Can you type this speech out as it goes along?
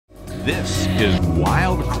This is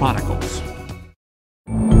Wild Chronicles.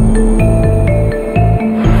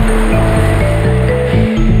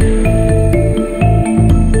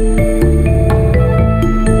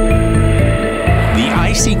 The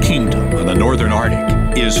icy kingdom of the northern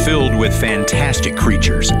Arctic is filled with fantastic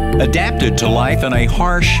creatures, adapted to life in a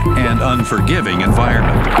harsh and unforgiving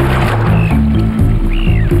environment.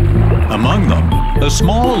 Among them, a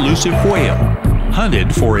small elusive whale,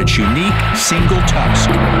 hunted for its unique single tusk.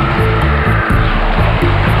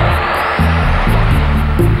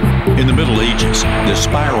 In the Middle Ages, the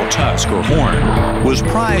spiral tusk or horn was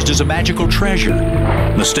prized as a magical treasure,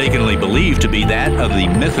 mistakenly believed to be that of the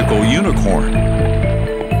mythical unicorn.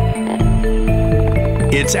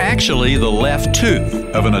 It's actually the left tooth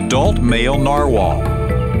of an adult male narwhal,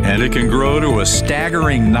 and it can grow to a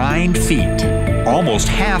staggering 9 feet, almost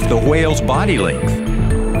half the whale's body length.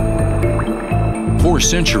 For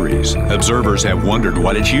centuries, observers have wondered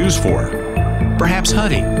what it's used for. Perhaps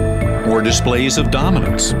hunting or displays of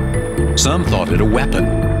dominance. Some thought it a weapon,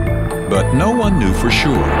 but no one knew for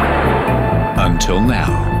sure. Until now.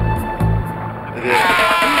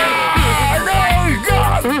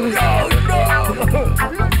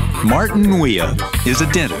 Martin Nweeia is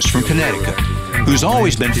a dentist from Connecticut who's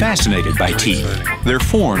always been fascinated by teeth, their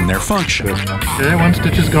form, their function. Okay, 1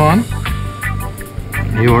 stitch is gone.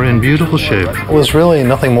 You are in beautiful shape. It was really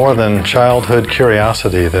nothing more than childhood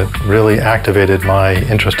curiosity that really activated my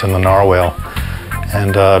interest in the narwhal.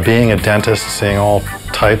 And being a dentist, seeing all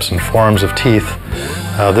types and forms of teeth,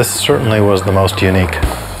 this certainly was the most unique.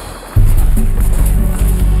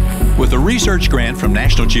 With a research grant from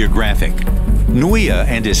National Geographic, Nweeia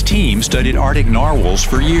and his team studied Arctic narwhals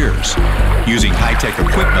for years, using high-tech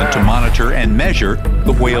equipment to monitor and measure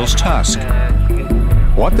the whale's tusk.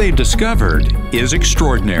 What they've discovered is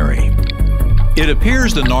extraordinary. It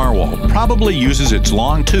appears the narwhal probably uses its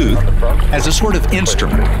long tooth as a sort of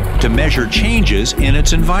instrument to measure changes in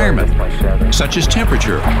its environment, such as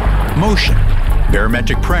temperature, motion,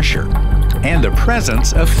 barometric pressure, and the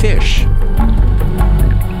presence of fish.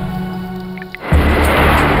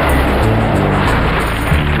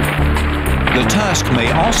 The tusk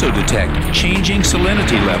may also detect changing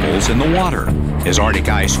salinity levels in the water as Arctic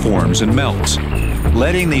ice forms and melts,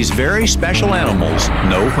 letting these very special animals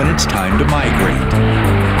know when it's time to migrate.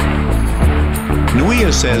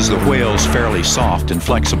 Nweeia says the whale's fairly soft and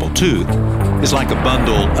flexible tooth is like a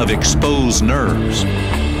bundle of exposed nerves.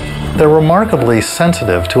 They're remarkably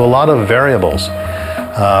sensitive to a lot of variables.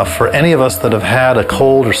 For any of us that have had a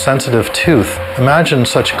cold or sensitive tooth, imagine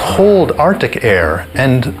such cold Arctic air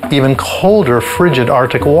and even colder frigid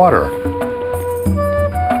Arctic water.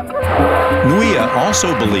 Nweeia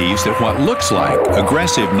also believes that what looks like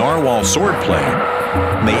aggressive narwhal swordplay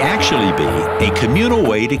may actually be a communal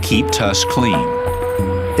way to keep tusks clean.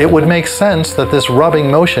 It would make sense that this rubbing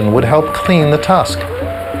motion would help clean the tusk.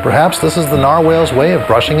 Perhaps this is the narwhal's way of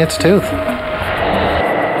brushing its tooth.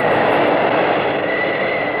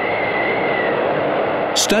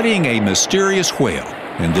 Studying a mysterious whale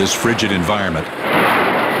in this frigid environment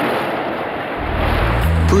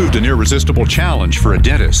proved an irresistible challenge for a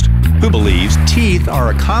dentist who believes teeth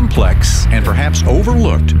are a complex and perhaps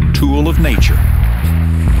overlooked tool of nature.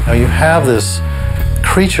 Now you have this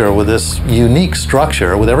creature with this unique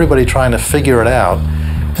structure, with everybody trying to figure it out,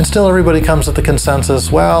 and still everybody comes to the consensus,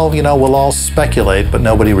 well, you know, we'll all speculate, but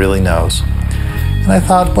nobody really knows. And I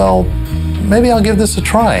thought, well, maybe I'll give this a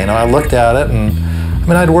try. And I looked at it, and I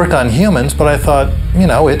mean, I'd work on humans, but I thought, you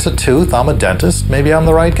know, it's a tooth, I'm a dentist, maybe I'm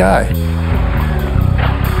the right guy.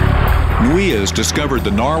 Nweeia's discovered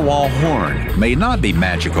the narwhal horn may not be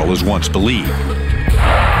magical as once believed,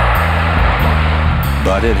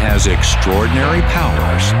 but it has extraordinary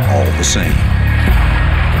powers all the same.